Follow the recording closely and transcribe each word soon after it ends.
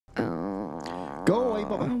Oh, Go away,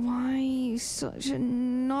 Bobba. Why are you such a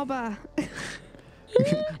knobber?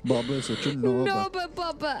 Bobba's such a knobber.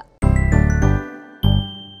 Bobber.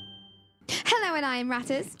 Hello, and I'm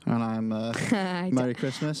Ratters. And I'm Merry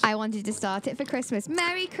Christmas. I wanted to start it for Christmas.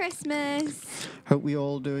 Merry Christmas. Hope we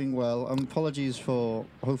all doing well. Apologies for,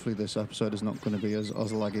 hopefully this episode is not going to be as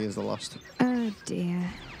laggy as the last. Oh, dear.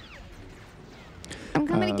 I'm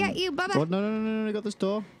coming to get you, Bubba. What? No, you got this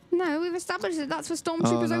door? No, we've established that that's for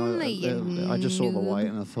stormtroopers only. I just saw the white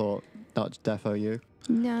and I thought, that's defo you.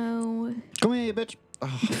 No. Come here, you bitch.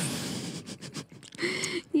 Oh.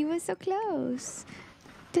 You were so close.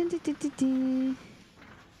 Dun, dun, dun, dun, dun.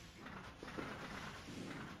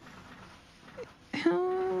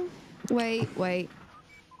 Oh. Wait.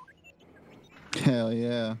 Hell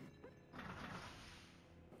yeah.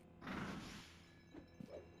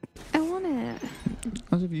 I want it.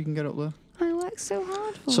 As if you can get up there. I worked so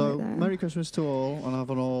hard for it. So, though. Merry Christmas to all, and have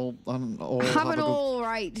an all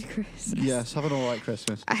right Christmas. Yes, have an all right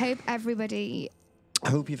Christmas. I hope everybody. I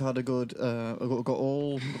hope you've had a good, got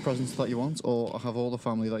all the presents that you want, or have all the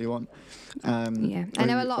family that you want. Yeah, I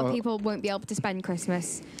know a lot of people won't be able to spend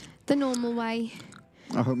Christmas the normal way.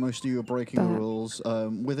 I hope most of you are breaking the rules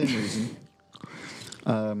within reason,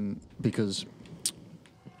 because,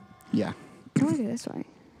 yeah. I want to go this way.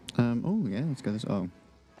 Oh yeah, let's go this. Oh,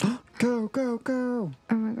 go!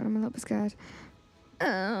 Oh my god, I'm a little bit scared.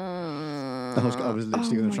 I was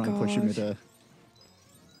literally going to try and push him midair.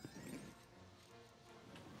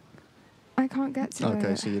 I can't get to it.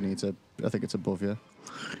 Okay, so you need to. I think it's above you.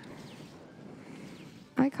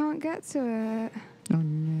 I can't get to it. Oh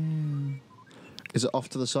no! Is it off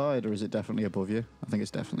to the side or is it definitely above you? I think it's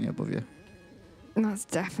definitely above you. That's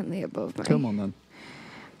definitely above me. Come on then.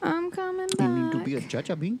 I'm coming back. You need to be a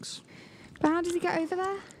Jaja Binks. But how does he get over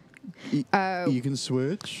there? You can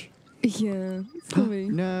switch. Yeah, it's me.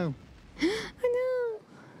 No. I know.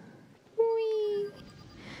 Wee.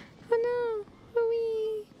 Oh no.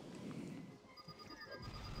 Wee.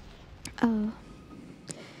 Oh.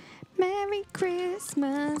 Merry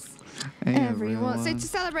Christmas, everyone. So to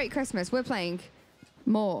celebrate Christmas, we're playing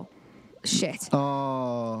more shit.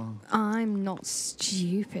 Oh. I'm not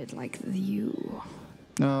stupid like you.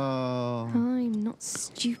 Oh. I'm not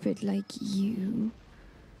stupid like you.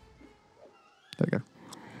 There we go.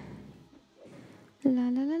 La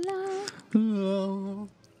la la la.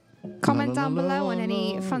 Comment down below on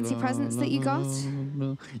any fancy presents that you got.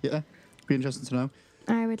 Yeah, be interesting to know.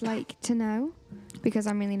 I would like to know, because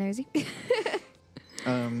I'm really nosy.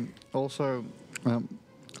 Also,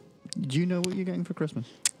 do you know what you're getting for Christmas?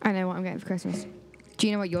 I know what I'm getting for Christmas. Do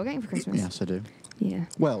you know what you're getting for Christmas? Yes, I do. Yeah.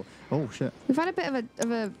 Well, oh shit. We've had a bit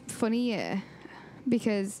of a funny year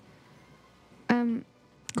because Go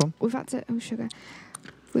on. we've had to sugar.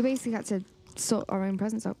 We basically had to sort our own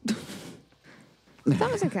presents out.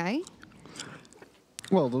 That was okay.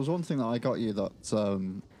 Well, there was one thing that I got you that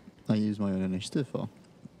I used my own initiative for.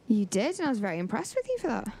 You did, and I was very impressed with you for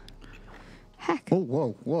that. Heck. Oh,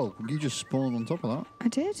 whoa. You just spawned on top of that. I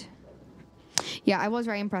did. Yeah, I was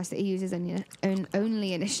very impressed that he used his own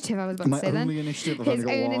only initiative. I was about to say then. My only initiative. His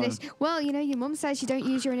own initiative. Well, you know, your mum says you don't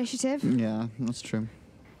use your initiative. Yeah, that's true.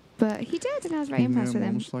 But he did, and I was very impressed with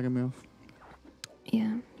him. Slagging me off.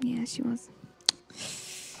 Yeah, she was.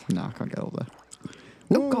 Nah, I can't get over there.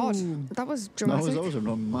 Oh God, that was dramatic. That was a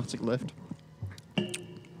dramatic lift.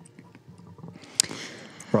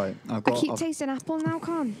 Right, I keep tasting apple now,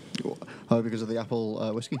 Con. Oh, because of the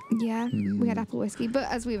apple whiskey? Yeah, we had apple whiskey, but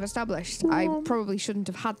as we've established, I probably shouldn't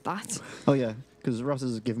have had that. Oh yeah, because Ross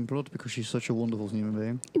is given blood because she's such a wonderful human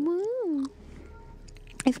being. Woo.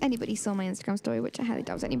 If anybody saw my Instagram story, which I highly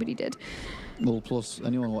doubt anybody did. Well, plus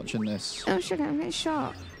anyone watching this. Oh sugar, I'm getting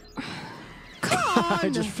shot. Con! I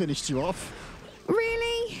just finished you off.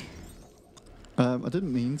 Really? I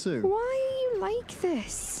didn't mean to. Why are you like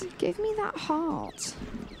this? Give me that heart.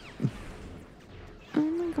 Oh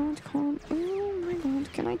my god, can't. Oh my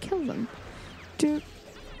god, can I kill them? Dude.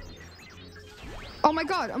 Oh my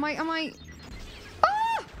god, am I?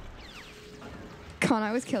 Ah! Can't,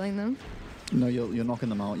 I was killing them. No, you're knocking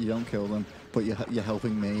them out. You don't kill them, but you're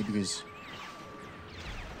helping me because.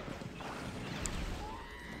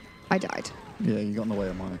 I died. Yeah, you got in the way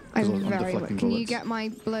of mine. I'm very. Can you get my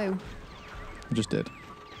blue? I just did.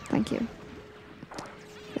 Thank you.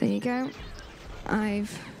 There you go. I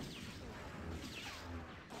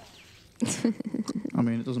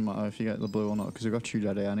mean, it doesn't matter if you get the blue or not because we got True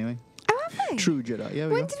Jedi anyway. Oh, have we? True Jedi, yeah.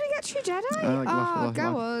 When did we get True Jedi?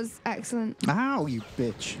 Go us. Excellent. Ow, you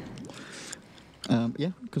bitch.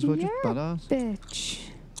 Yeah, because we're just badass. Bitch.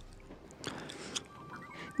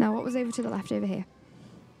 Now, what was over to the left over here?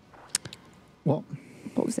 What?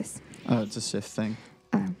 What was this? Oh, it's a Sith thing.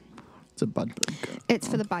 Oh. It's a bad burger. It's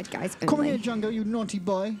for the bad guys only. Come here, Django, you naughty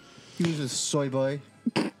boy. He's a soy boy.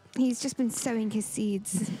 He's just been sowing his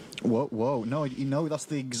seeds. Whoa. No, you know that's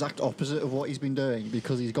the exact opposite of what he's been doing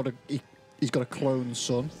because he's got a clone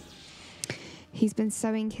son. He's been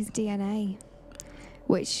sowing his DNA,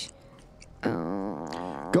 which...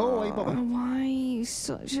 Go away, Bobber. Why are you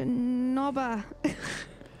such a knobber?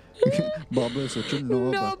 Bobber's such a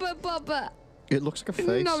knobber. Knobber bobber. It looks like a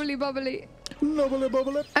face. Knobbly bobbly. Knobbly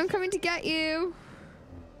bobbly. I'm coming to get you.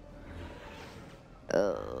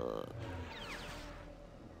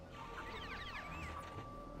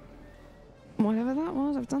 Whatever that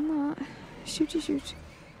was, I've done that. Shoot.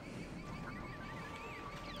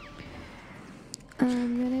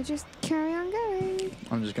 I'm gonna just carry on going.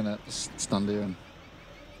 I'm just gonna stand here and...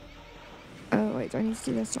 Oh, wait, do I need to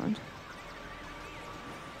do this one?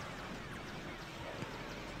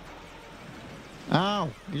 Ow!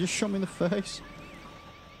 You just shot me in the face.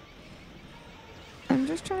 I'm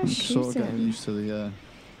just trying to shoot Sort of getting him. used to the...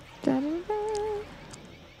 Da-da-da.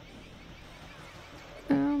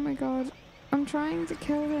 Oh my god. I'm trying to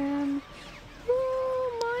kill him.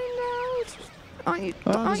 Oh, mind out.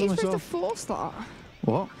 Aren't you supposed to force that?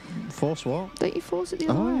 What? Force what? Don't you force it the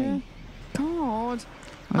other way? Yeah. God.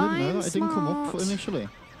 I didn't know that. It didn't come up smart. initially.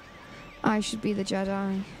 I should be the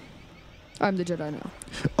Jedi. I'm the Jedi now.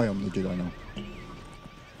 I am the Jedi now.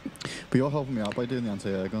 But you're helping me out by doing the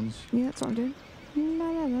anti-air guns. Yeah, that's what I'm doing. La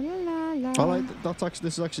la la la la la. I like that's actually.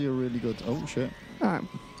 This is actually a really good. Oh shit! Oh,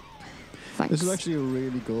 thanks. This is actually a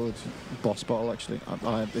really good boss battle. Actually,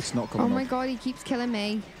 it's not coming Oh my up. god, he keeps killing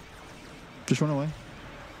me. Just run away.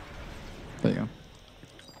 There you go.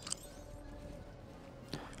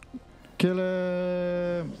 Kill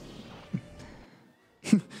him!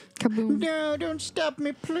 Kaboom. No, don't stop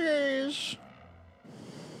me, please.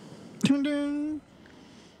 Dun dun.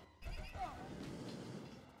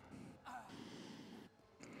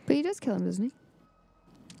 But he does kill him, doesn't he?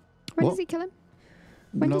 When does he kill him?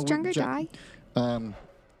 When does Django die?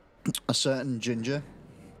 A certain ginger.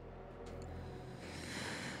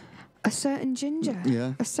 A certain ginger.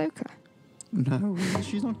 Yeah. Ahsoka. No,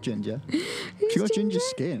 she's not ginger. Who's She got ginger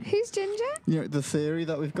skin. Who's ginger? You know, the theory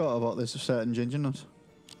that we've got about this certain ginger nut.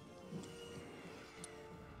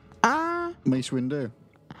 Mace Windu.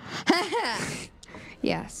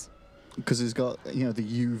 Yes. Because he's got, you know, the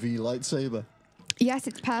UV lightsaber. Yes,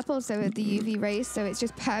 it's purple, so with the UV rays, so it's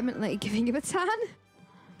just permanently giving him a tan.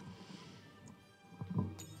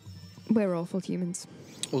 We're awful humans.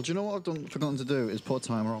 Well, do you know what I've forgotten to do is put a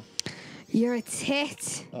timer on. You're a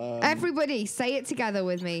tit. Everybody, say it together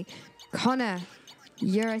with me. Connor,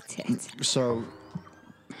 you're a tit. So,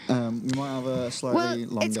 we might have a slightly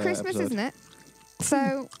longer it's Christmas, episode. isn't it?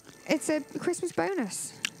 So, it's a Christmas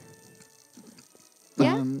bonus.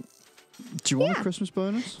 Yeah? Do you want a Christmas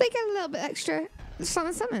bonus? They get a little bit extra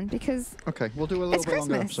something because Okay, we'll do a little it's bit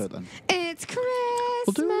longer Christmas. episode then. It's Christmas.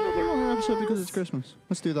 We'll do a little bit longer episode because it's Christmas.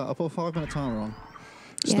 Let's do that. I'll put a 5-minute timer on.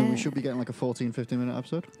 So then we should be getting like a 14, 15-minute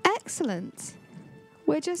episode. Excellent.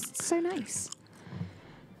 We're just so nice.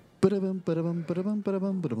 Ba-da-bum, ba-da-bum, ba-da-bum,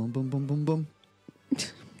 ba-da-bum, ba-da-bum, bum, bum, bum, bum.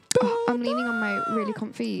 Oh, I'm leaning on my really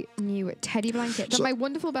comfy new teddy blanket that my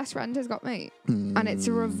wonderful best friend has got me. And it's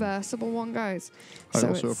a reversible one, guys. I So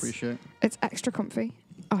also appreciate. It's extra comfy.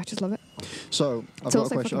 Oh, I just love it. So, I've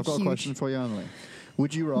got a question for you, Emily.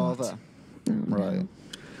 Would you rather... No.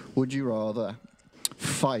 Would you rather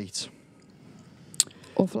fight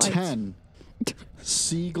Or flight. 10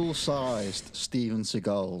 seagull-sized Steven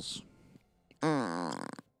Seagals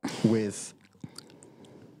with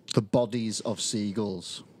the bodies of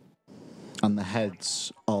seagulls and the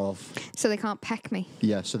heads of... So they can't peck me.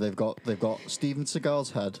 Yeah, so they've got Steven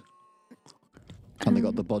Seagal's head and they've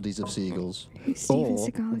got the bodies of seagulls. Who's Steven Or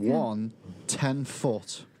Seagal again? one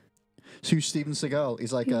 10-foot... Who's Steven Seagal?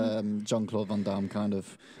 He's like Jean-Claude Van Damme kind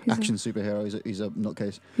of action superhero. He's a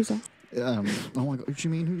nutcase. Who's that? Oh my god, what do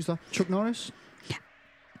you mean? Who's that? Chuck Norris?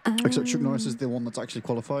 Except Chuck Norris is the one that's actually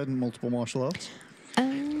qualified in multiple martial arts.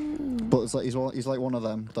 But it's like he's like one of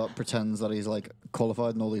them that pretends that he's like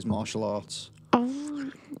qualified in all these martial arts.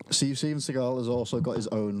 Steven Seagal has also got his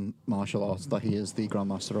own martial arts that he is the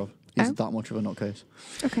grandmaster of. He's that much of a nutcase.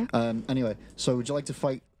 Okay. Anyway, so would you like to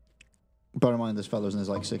fight? Bear in mind, this fella's in his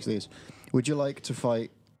like 60s. Would you like to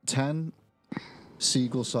fight 10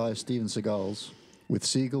 seagull-sized Steven Seagals with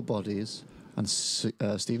seagull bodies and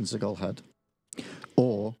Steven Seagal head?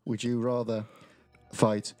 Or would you rather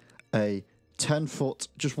fight a 10-foot,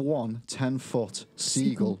 just one 10-foot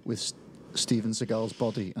seagull with Steven Seagal's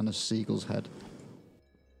body and a seagull's head?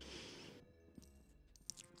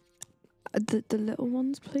 The little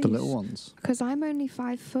ones, please. The little ones. Because I'm only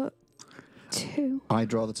 5'2".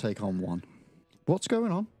 I'd rather take on one. What's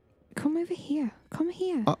going on? Come over here. Come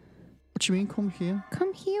here. What do you mean, come here?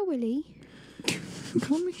 Come here, Willie.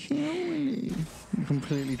 Come here, Willie. You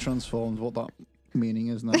completely transformed what that meaning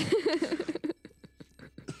is now.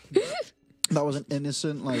 That was an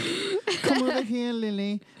innocent, like, come over here,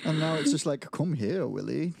 Lily. And now it's just like, come here,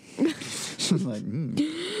 Willie. It's like,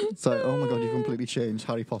 It's like, oh my God, you've completely changed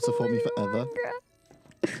Harry Potter for me forever.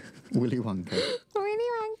 Willy Wonka. Willy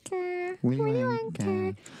Wonka. Willy Willy Wonka.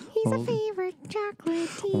 Wonka. He's a favourite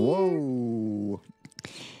chocolatier. Whoa.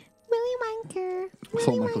 Willy Wonka. I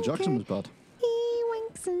thought Michael Jackson was bad. He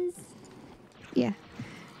winks us. Yeah.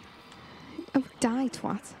 Oh, die,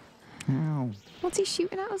 twat. Ow. What's he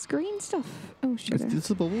shooting at us? Green stuff. Oh, sugar. It's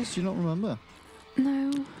the bubbles. Do you not remember?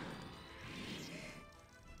 No.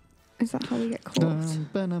 Is that how we get caught?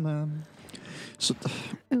 So,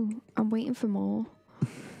 Oh, I'm waiting for more.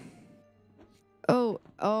 Oh,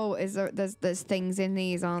 is there's things in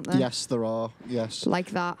these, aren't there? yes, there are. Yes.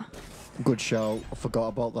 Like that. Good shout. I forgot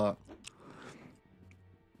about that.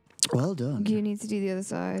 Well done. You need to do the other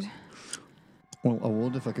side. Well, I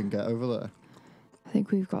wonder if I can get over there. I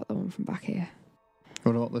think we've got the one from back here.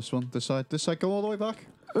 What about this one? This side? This side go all the way back?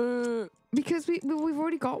 Because we've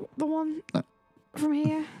already got the one from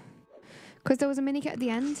here. Because there was a mini kit at the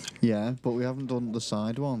end. Yeah, but we haven't done the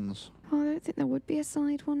side ones. Oh, I don't think there would be a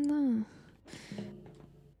side one there.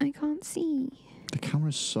 I can't see. The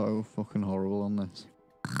camera's so fucking horrible on this.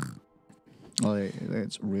 Like,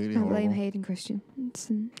 it's really I horrible. blame Hayden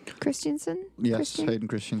Christensen. Christensen? Yes, Christian? Hayden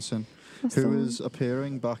Christensen. That's the Who one. is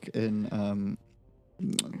appearing back in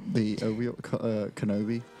the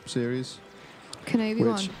Kenobi series. Kenobi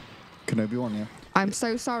one. Kenobi one, yeah. I'm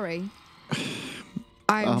so sorry.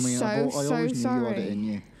 I'm I so always knew you had sorry. it in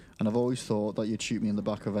you. And I've always thought that you'd shoot me in the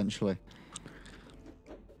back eventually.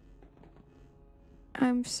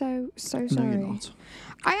 I'm so sorry. No, you're not.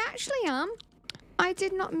 I actually am. I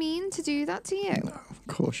did not mean to do that to you. No, of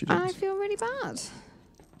course you And didn't. I feel really bad.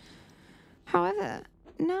 However,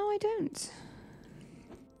 no, I don't.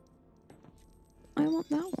 I want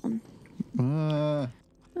that one.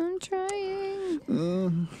 I'm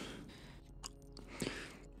trying.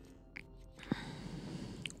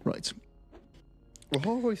 Right. We're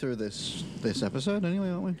halfway through this episode anyway,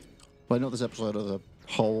 aren't we? Well, not this episode, of the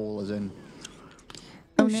whole, as in...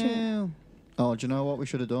 Oh, no. Oh, do you know what we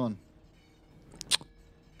should have done?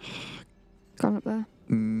 Gone up there.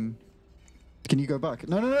 Can you go back?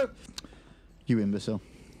 No. You imbecile.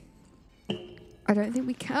 I don't think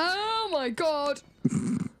we can. Oh my god!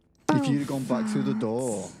 If you'd have gone back through the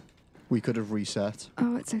door, we could have reset.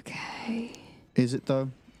 Oh, it's okay. Is it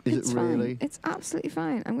though? Is It's it really? Fine. It's absolutely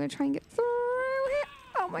fine. I'm going to try and get through here.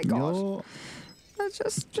 Oh my god. No. I've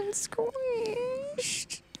just been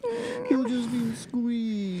squeezed. You're just being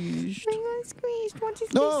squeezed. I'm not squeezed. What is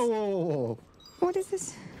this? No! What is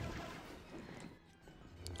this?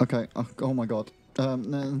 Okay. Oh my god.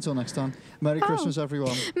 Until next time. Merry Christmas,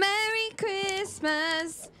 everyone. Merry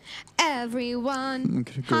Christmas, everyone.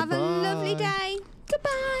 Okay, Have a goodbye. lovely day.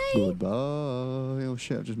 Goodbye. Goodbye. Oh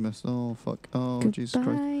shit! I just missed. Oh fuck. Oh Jesus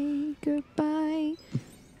Christ. Goodbye. Goodbye.